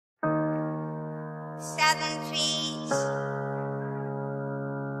Southern trees,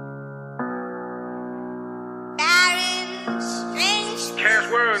 barren, strange, Cash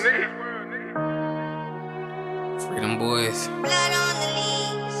World, nigga. Freedom Boys. blood on the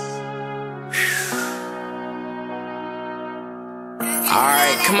leaves.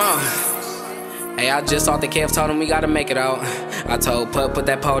 Alright, come on. Hey, I just off the Kev, told him we gotta make it out. I told put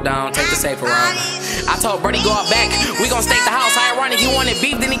that pole down, take the safer route. I told Brody go out back, we gon' stake the house. Ironic, he wanted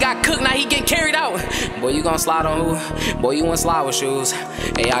beef, then he got cooked, now he getting carried out. Boy, you gon' slide on who? Boy, you want slide with shoes.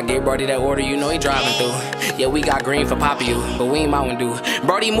 Hey, I gave Brody that order, you know he driving through. Yeah, we got green for Poppy you, but we ain't Mountain Dew.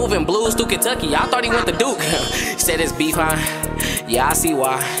 Brody moving blues through Kentucky, I thought he went to Duke. He said it's beef, huh? Yeah, I see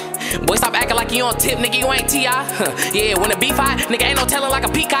why. Boy, stop acting like you on tip, nigga, you ain't T.I. Yeah, when the beef high, nigga ain't no telling like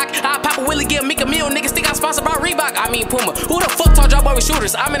a peacock. I pop a Willie, give Meek a meal, niggas think I'm sponsored by Reebok. I mean Puma. Who the fuck told y'all boy with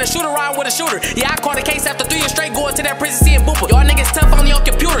shooters? I'm in a shooter around with a shooter. Yeah, I caught a case after 3 years straight going to that prison seeing Booper. Y'all niggas tough only on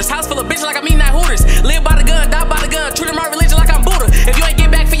computers. House full of bitches like I'm eating at Hooters. Live by the gun, die by the gun. Treating my religion like I'm Buddha. If you ain't get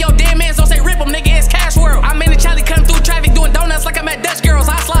back for your dead mans, don't say rip them, nigga, it's Cash World. I'm in the Charlie cutting through traffic, doing donuts like I'm at Dutch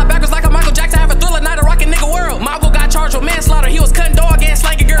Girls. I slide backwards like a Michael Jackson, have a Thriller, not a rockin' nigga world. My uncle got charged with manslaughter, he was cutting dog and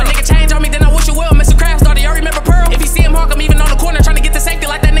slanging girl. A nigga change on me, then I wish you well, Mr. Crab starter, y'all remember Pearl? If you see him hawk, I'm even on the corner trying to get the safety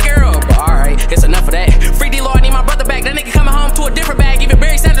like that nigga Earl. But alright, it's enough of that. Free D-Law, I need my brother back. That nigga coming home to a different bag. Even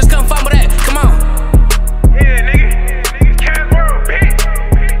Barry Sanders come fumble that. Come on. Yeah, nigga. Nigga, Cash World, bitch.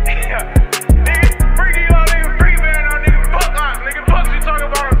 Nigga, free D-Law, nigga, free man on nigga. Fuck us, nigga. Fuck you talking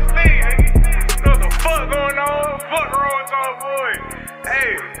about on the stage, nigga. You know what the fuck going on? Fuck wrong with y'all, boy.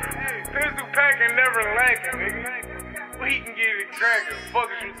 Hey, pistol packing never lacking, nigga. We can get it cracking. Fuck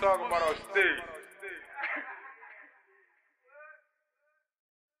is you talking about on stage?